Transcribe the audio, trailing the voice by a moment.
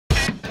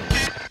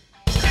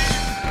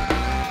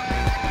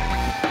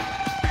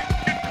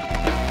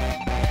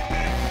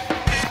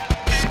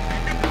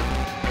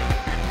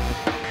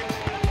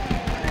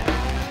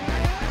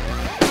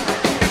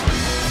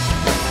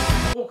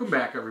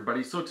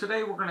everybody. So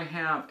today we're going to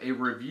have a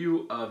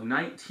review of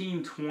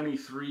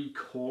 1923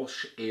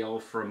 Kolsch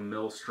Ale from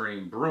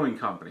Millstream Brewing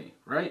Company,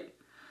 right?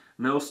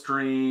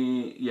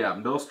 Millstream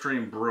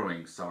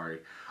Brewing, sorry.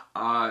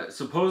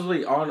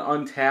 Supposedly on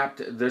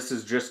Untapped, this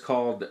is just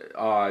called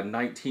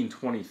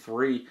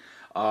 1923.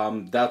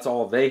 That's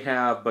all they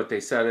have, but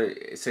they say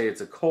it's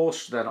a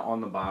Kolsch. Then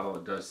on the bottle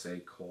it does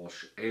say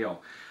Kolsch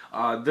Ale.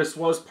 This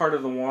was part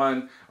of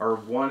one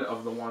of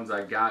the ones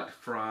I got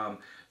from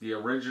the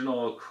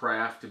original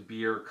Craft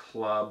Beer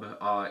Club.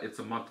 It's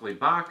a monthly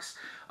box,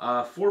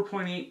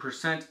 4.8%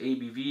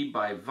 ABV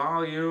by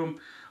volume.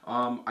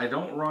 I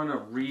don't want to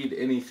read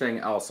anything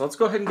else. Let's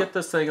go ahead and get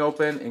this thing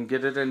open and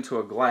get it into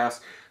a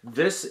glass.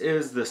 This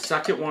is the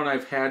second one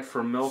I've had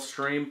from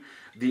Millstream.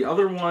 The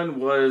other one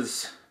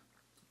was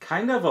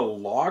kind of a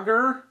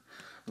lager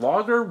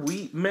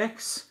wheat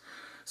mix.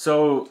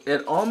 So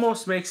it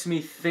almost makes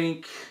me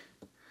think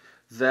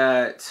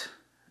that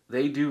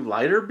they do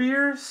lighter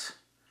beers.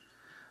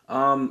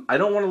 I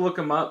don't want to look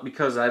them up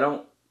because I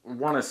don't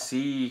want to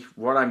see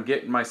what I'm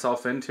getting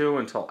myself into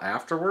until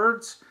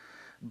afterwards.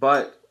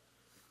 But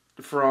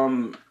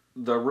from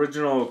the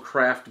original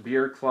Craft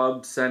Beer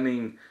Club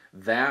sending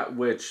that,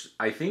 which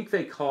I think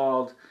they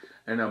called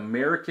an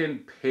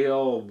American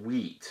Pale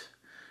Wheat,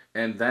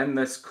 and then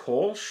this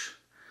Kolsch,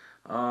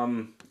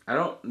 I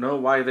don't know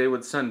why they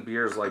would send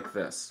beers like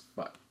this,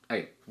 but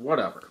hey,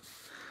 whatever.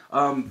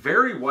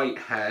 Very white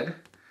head.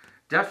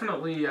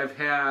 Definitely, I've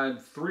had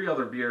 3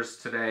 other beers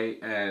today,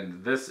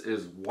 and this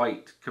is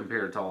white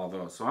compared to all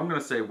those. So I'm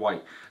going to say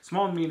white.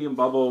 Small and medium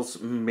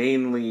bubbles,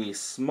 mainly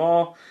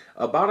small.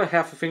 About a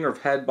half a finger of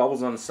head.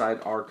 Bubbles on the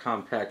side are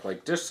compact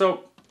like dish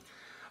soap.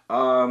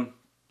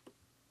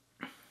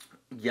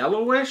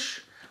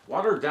 Yellowish,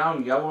 watered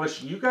down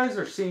yellowish. You guys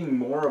are seeing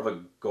more of a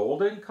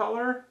golden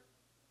color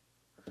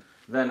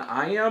than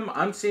I am.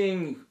 I'm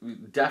seeing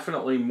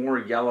definitely more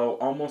yellow,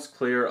 almost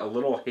clear, a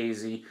little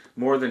hazy,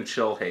 more than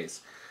chill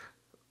haze.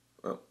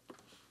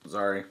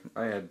 Sorry,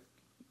 I had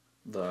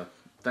the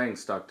thing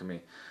stuck to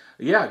me.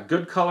 Yeah,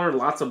 good color,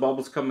 lots of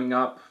bubbles coming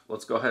up.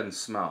 Let's go ahead and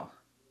smell.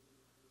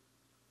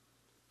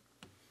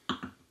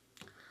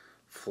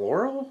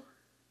 Floral?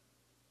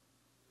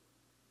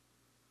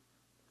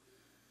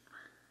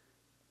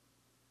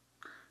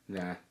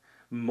 Nah.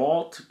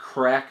 Malt,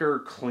 cracker,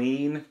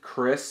 clean,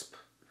 crisp,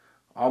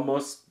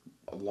 almost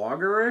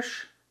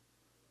lagerish.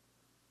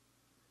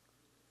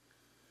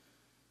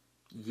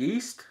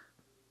 Yeast?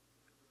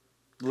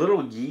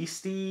 Little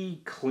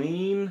yeasty,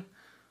 clean.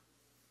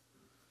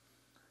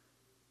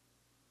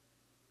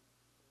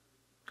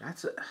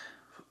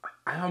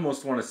 I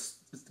almost want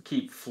to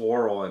keep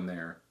floral in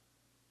there.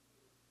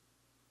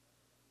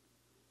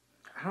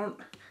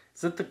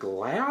 Is it the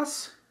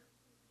glass?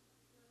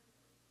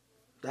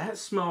 That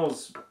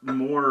smells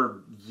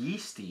more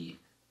yeasty.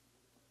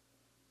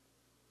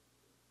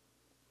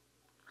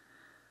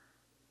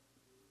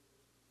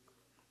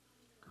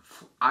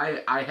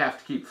 I have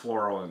to keep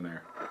floral in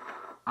there.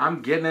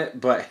 I'm getting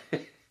it, but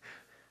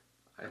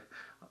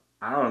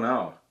I don't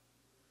know.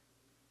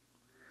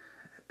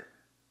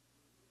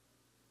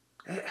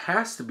 It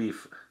has to be.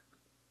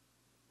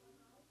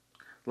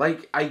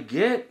 Like, I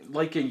get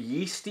like a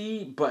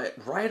yeasty, but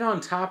right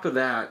on top of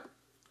that,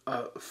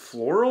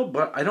 floral,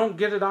 but I don't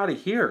get it out of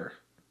here.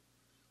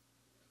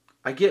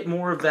 I get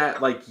more of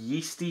that like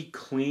yeasty,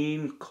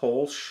 clean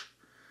Kolsch.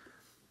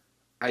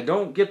 I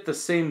don't get the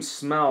same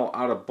smell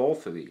out of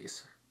both of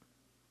these.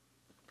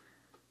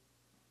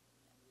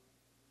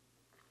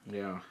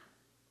 Yeah.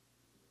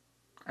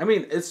 I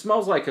mean, it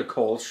smells like a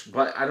Kolsch,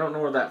 but I don't know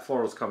where that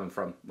floral's coming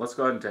from. Let's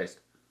go ahead and taste.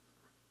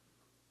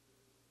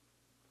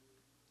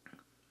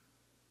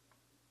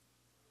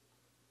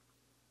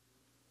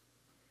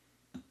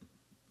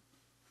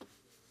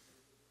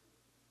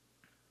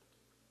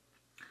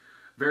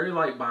 Very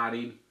light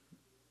bodied.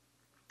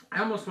 I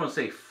almost want to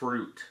say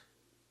fruit.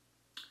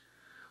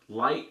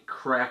 Light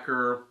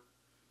cracker,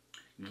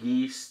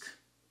 yeast,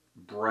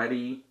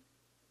 bready,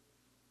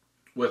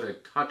 with a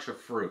touch of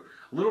fruit.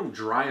 A little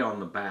dry on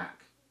the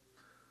back.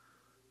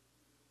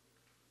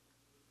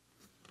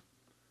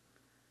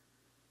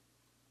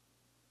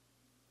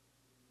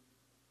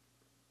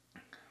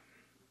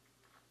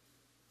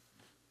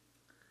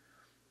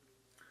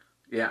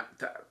 Yeah,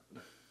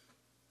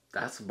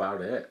 that's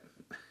about it.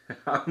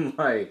 I'm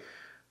like,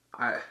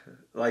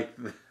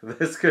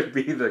 this could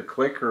be the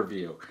quick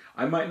review.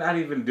 I might not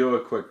even do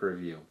a quick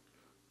review.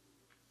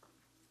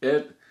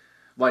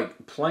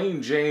 Like,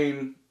 plain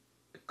Jane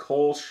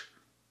Kolsch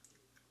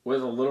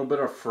with a little bit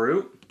of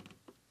fruit.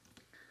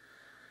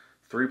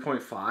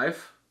 3.5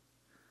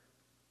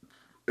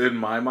 in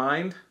my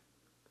mind.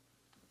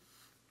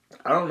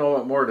 I don't know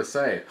what more to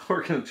say.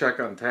 We're going to check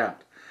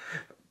Untapped.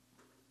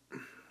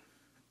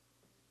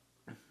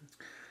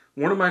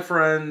 One of my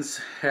friends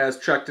has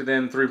checked it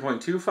in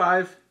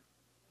 3.25.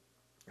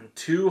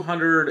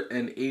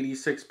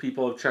 286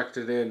 people have checked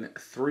it in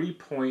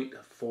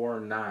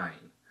 3.49.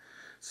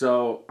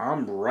 So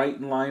I'm right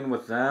in line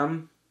with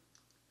them.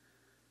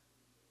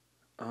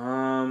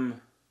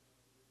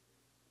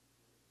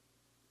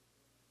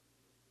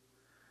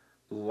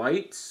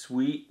 Light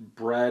sweet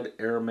bread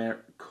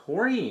aromatic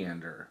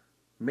coriander.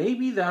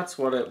 Maybe that's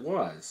what it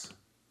was.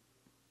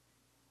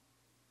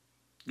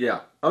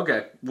 Yeah,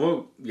 okay.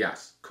 Well,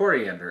 yes.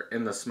 Coriander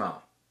in the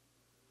smell.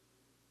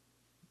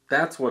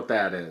 That's what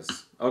that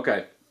is.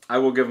 Okay, I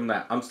will give them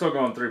that. I'm still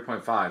going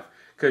 3.5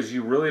 because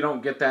you really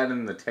don't get that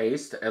in the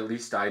taste. At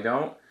least I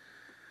don't.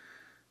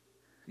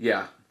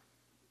 Yeah,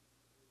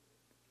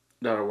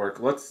 that'll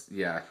work.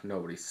 Yeah,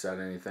 nobody said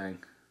anything.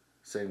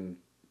 Same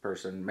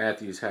person.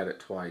 Matthews had it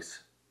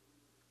twice.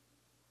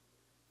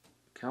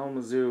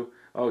 Kalamazoo.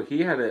 Oh,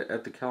 he had it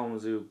at the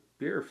Kalamazoo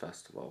Beer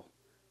Festival.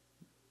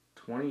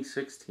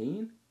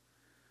 2016?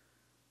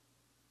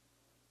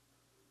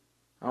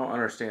 I don't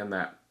understand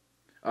that.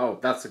 Oh,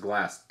 that's the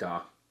glass.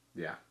 Duh.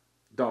 Yeah.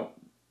 Don't.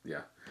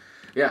 Yeah.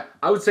 Yeah,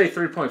 I would say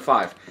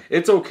 3.5.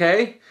 It's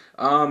okay.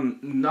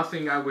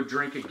 Nothing I would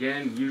drink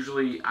again.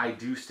 Usually I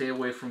do stay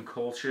away from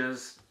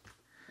Kolsch's.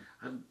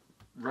 I'd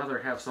rather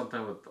have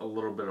something with a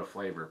little bit of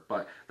flavor.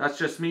 But that's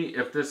just me.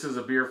 If this is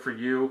a beer for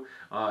you,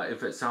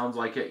 if it sounds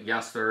like it,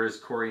 yes, there is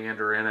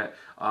coriander in it.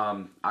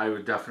 I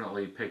would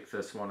definitely pick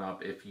this one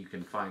up if you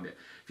can find it.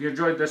 If you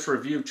enjoyed this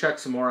review, check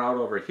some more out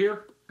over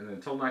here. And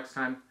until next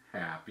time,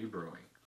 happy brewing.